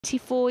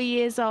24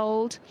 years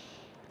old.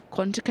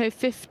 Quantico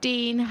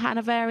 15,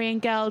 Hanoverian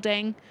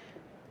gelding.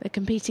 They're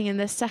competing in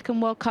their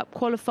second World Cup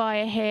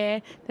qualifier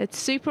here. They had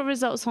super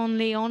results on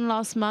Lyon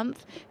last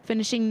month,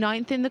 finishing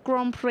 9th in the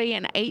Grand Prix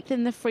and 8th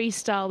in the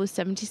Freestyle with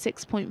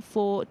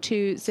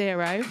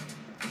 76.420.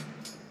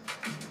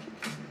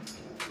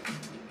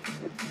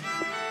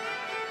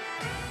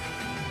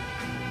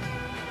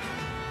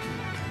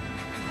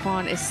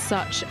 Juan is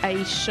such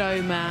a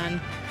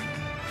showman.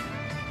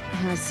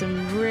 Has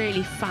some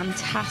really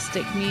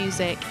fantastic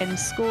music and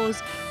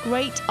scores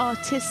great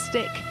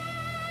artistic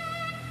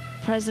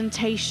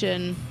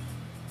presentation.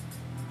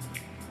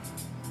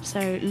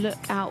 So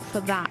look out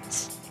for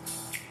that.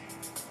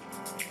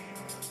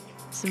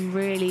 Some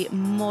really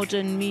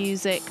modern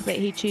music that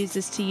he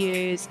chooses to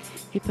use.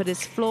 He put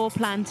his floor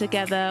plan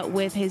together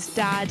with his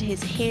dad,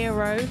 his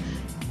hero,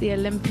 the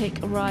Olympic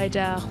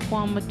rider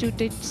Juan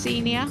Matute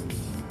Sr.,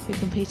 who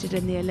competed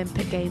in the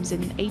Olympic Games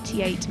in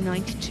 88,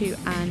 92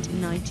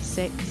 and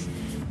 96.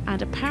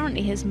 And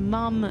apparently his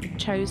mum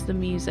chose the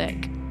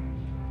music.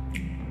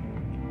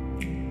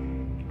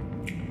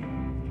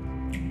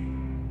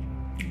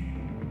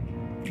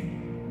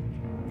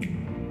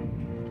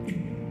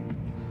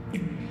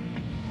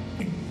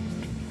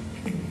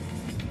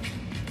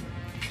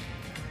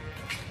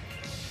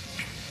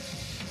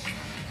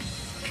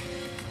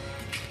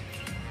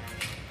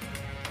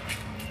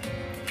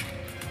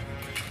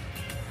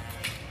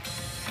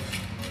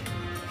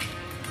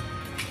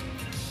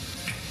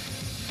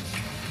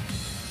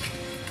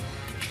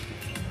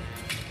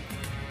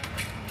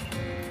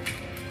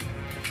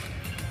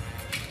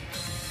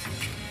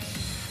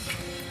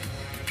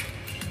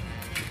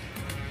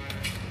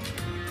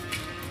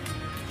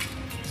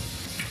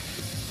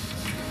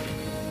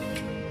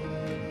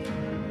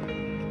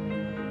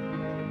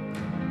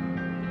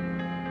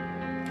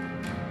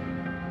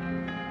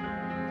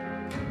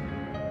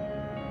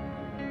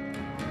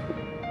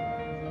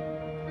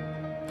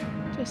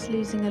 Just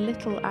losing a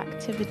little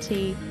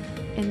activity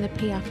in the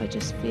Piaffe. I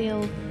just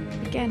feel,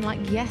 again,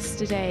 like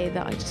yesterday,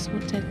 that I just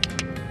want to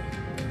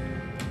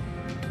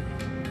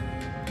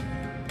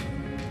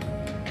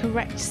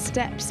correct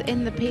steps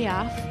in the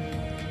Piaffe.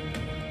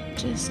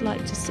 Just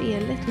like to see a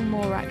little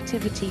more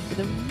activity for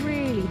the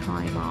really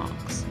high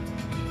marks.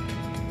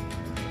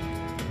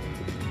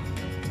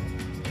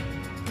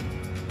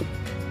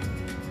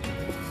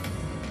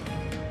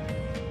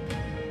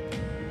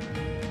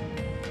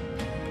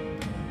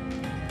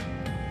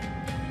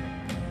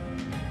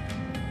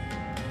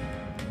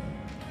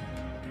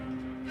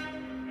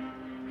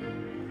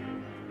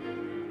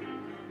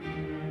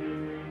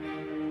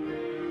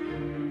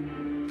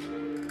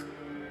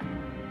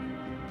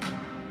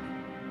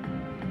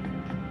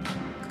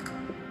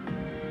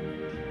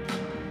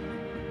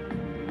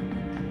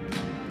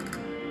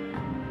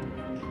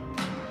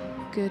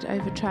 Good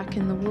over track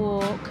in the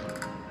walk,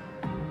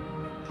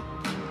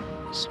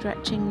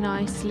 stretching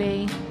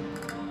nicely.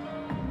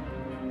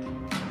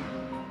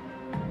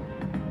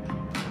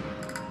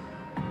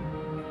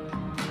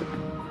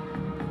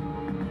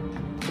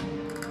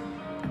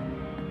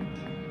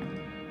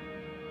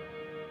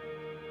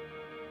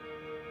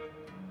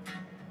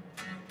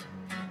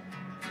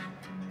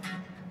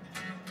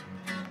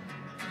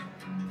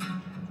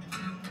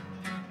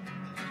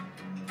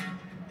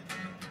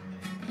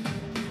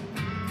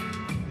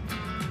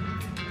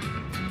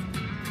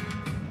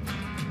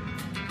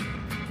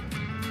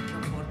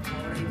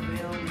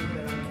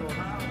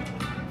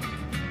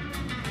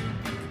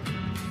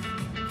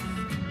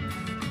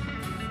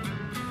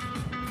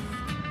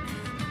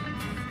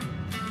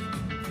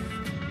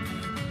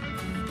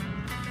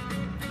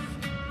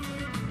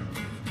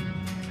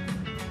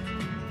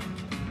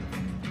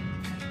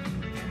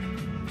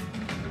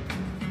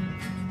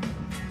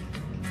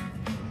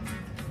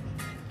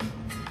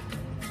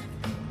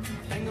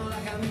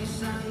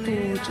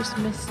 Oh, just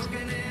missed.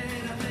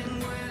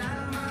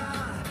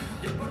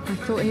 I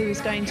thought he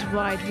was going to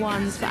ride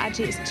ones, but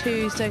actually it's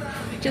two, so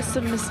just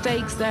some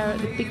mistakes there at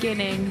the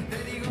beginning.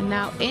 And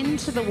now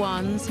into the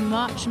ones,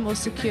 much more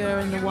secure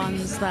in the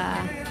ones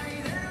there.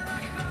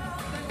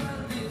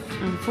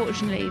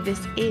 Unfortunately,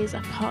 this is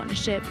a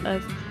partnership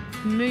of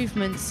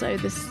movements, so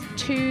the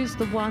twos,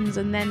 the ones,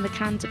 and then the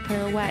canter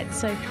pirouette.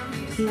 So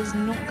he is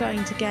not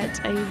going to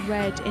get a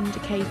red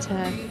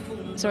indicator.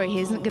 Sorry, he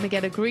isn't going to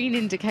get a green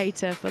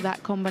indicator for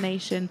that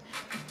combination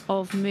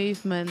of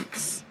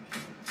movements.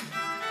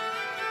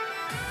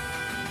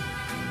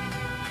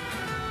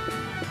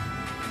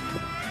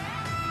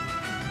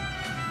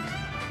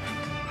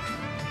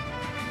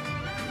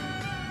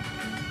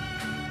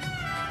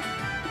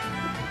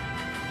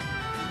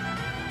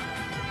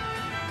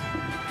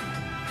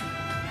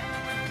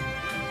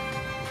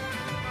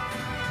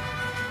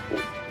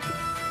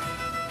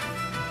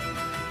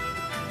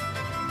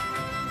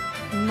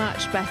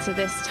 Much better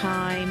this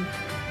time.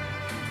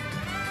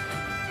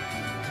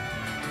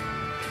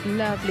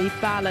 Lovely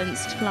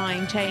balanced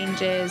flying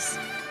changes.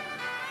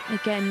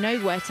 Again,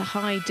 nowhere to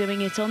hide,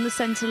 doing it on the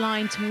centre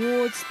line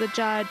towards the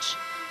judge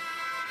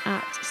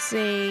at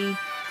sea.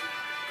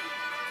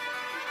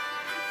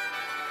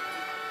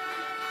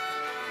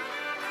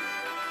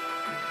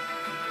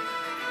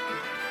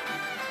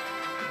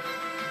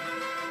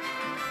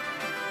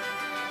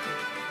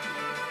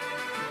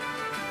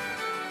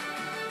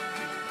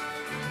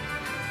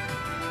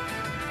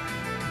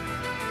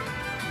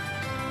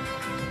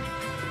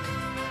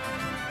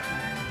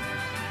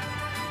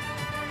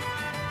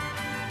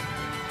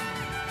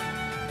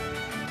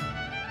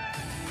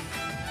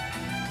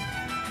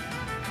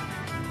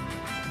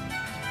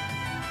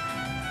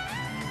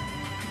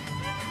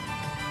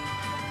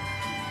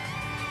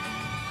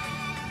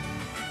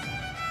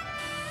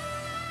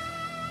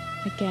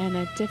 Again,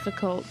 a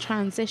difficult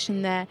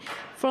transition there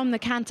from the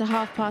canter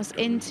half pass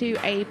into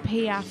a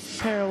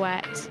piaffe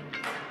pirouette.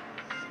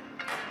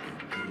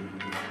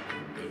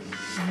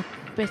 And a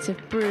bit of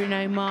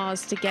Bruno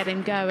Mars to get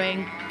him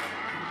going.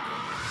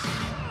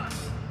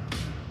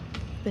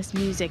 This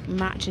music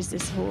matches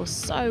this horse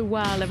so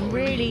well and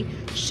really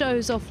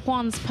shows off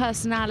Juan's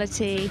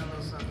personality.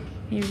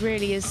 He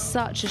really is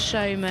such a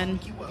showman.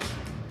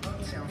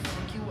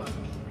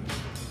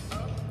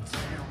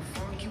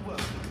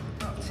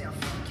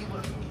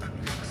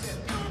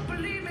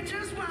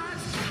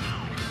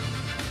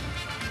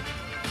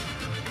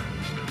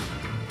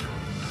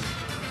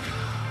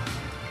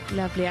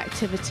 Lovely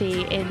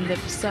activity in the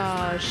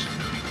passage.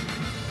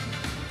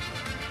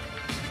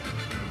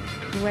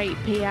 Great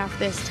piaffe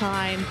this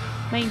time,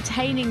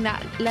 maintaining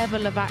that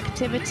level of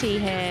activity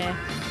here.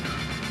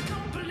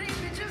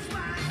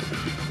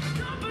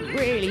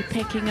 Really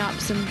picking up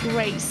some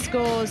great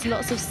scores,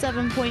 lots of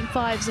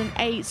 7.5s and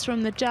 8s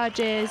from the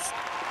judges.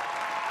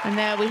 And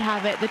there we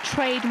have it, the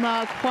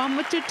trademark Juan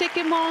Matute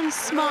Guimón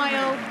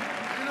smile.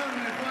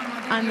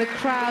 And the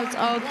crowds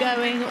are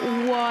going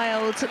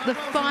wild. The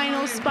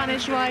final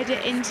Spanish rider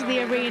into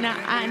the arena,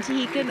 and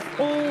he can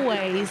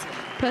always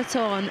put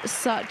on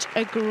such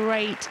a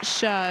great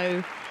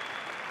show.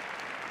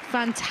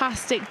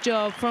 Fantastic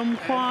job from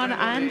Juan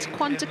and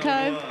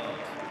Quantico.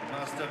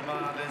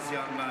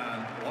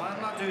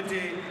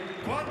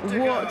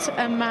 What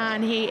a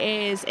man he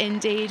is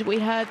indeed. We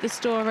heard the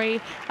story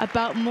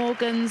about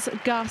Morgan's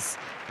Gus,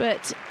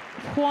 but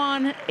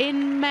Juan,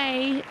 in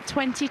May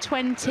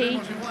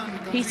 2020,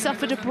 he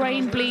suffered a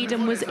brain bleed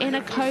and was in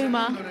a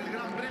coma.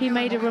 He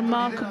made a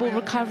remarkable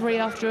recovery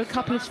after a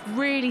couple of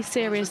really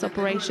serious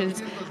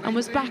operations and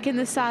was back in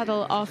the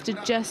saddle after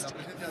just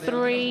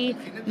 3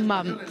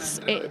 months.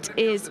 It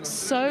is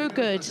so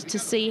good to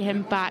see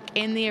him back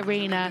in the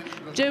arena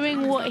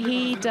doing what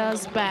he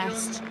does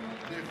best.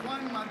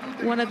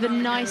 One of the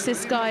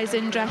nicest guys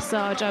in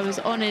dressage. I was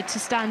honoured to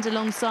stand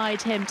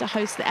alongside him to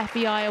host the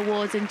FEI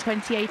Awards in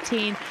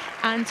 2018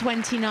 and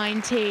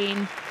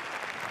 2019.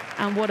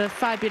 And what a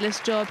fabulous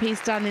job he's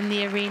done in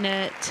the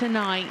arena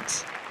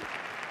tonight.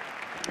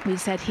 We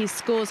said he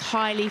scores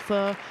highly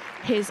for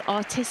his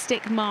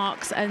artistic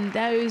marks, and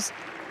those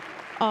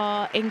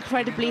are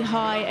incredibly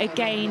high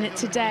again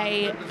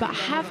today. But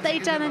have they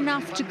done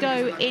enough to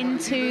go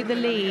into the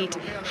lead?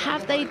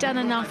 Have they done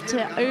enough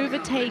to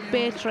overtake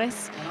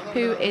Beatrice,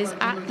 who is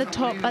at the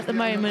top at the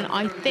moment?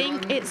 I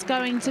think it's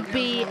going to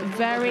be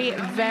very,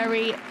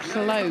 very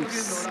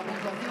close.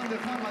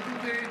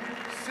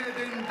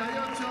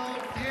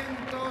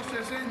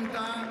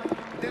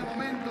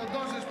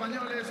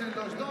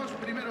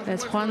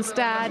 There's Juan's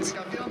dad,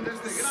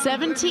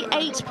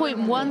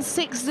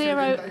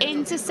 78.160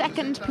 into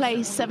second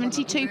place,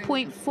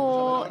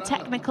 72.4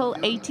 technical,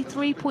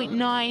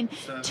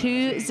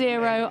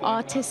 83.920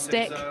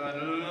 artistic.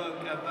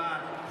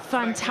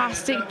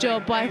 Fantastic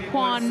job by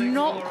Juan.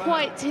 Not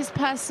quite his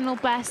personal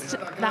best,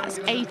 that's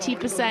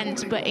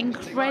 80%, but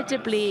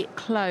incredibly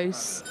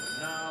close.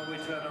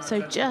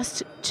 So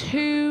just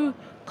 2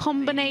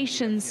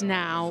 combinations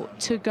now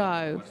to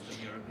go.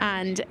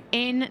 And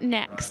in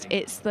next,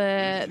 it's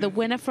the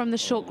winner from the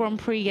short Grand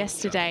Prix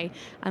yesterday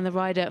and the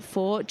rider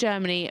for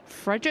Germany,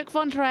 Frederick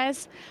von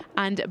Dres,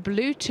 and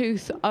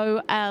Bluetooth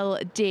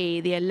OLD,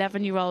 the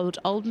 11-year-old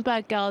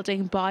Oldenburg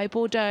gelding by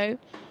Bordeaux.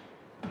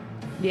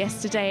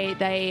 Yesterday,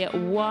 they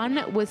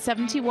won with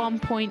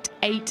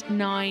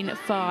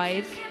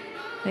 71.895.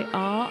 They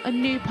are a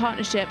new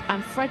partnership,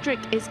 and Frederick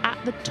is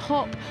at the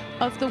top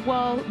of the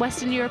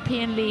Western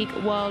European League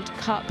World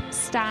Cup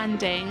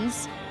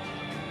standings.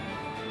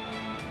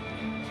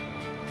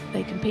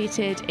 They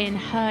competed in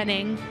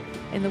Herning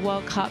in the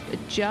World Cup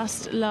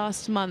just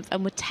last month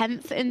and were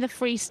 10th in the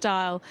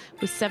freestyle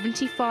with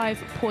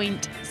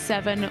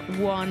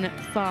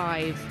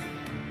 75.715.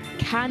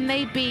 Can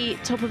they be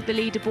top of the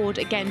leaderboard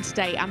again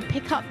today and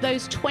pick up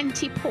those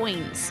 20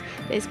 points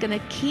that is going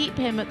to keep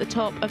him at the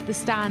top of the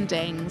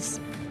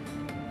standings?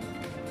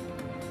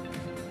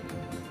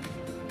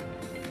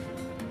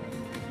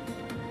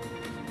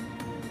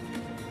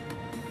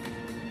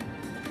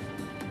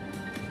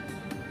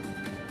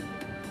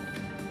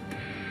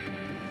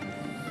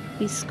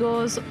 He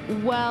scores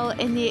well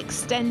in the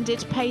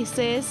extended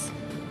paces,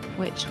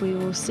 which we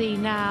will see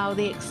now.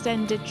 The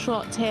extended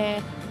trot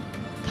here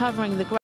covering the ground.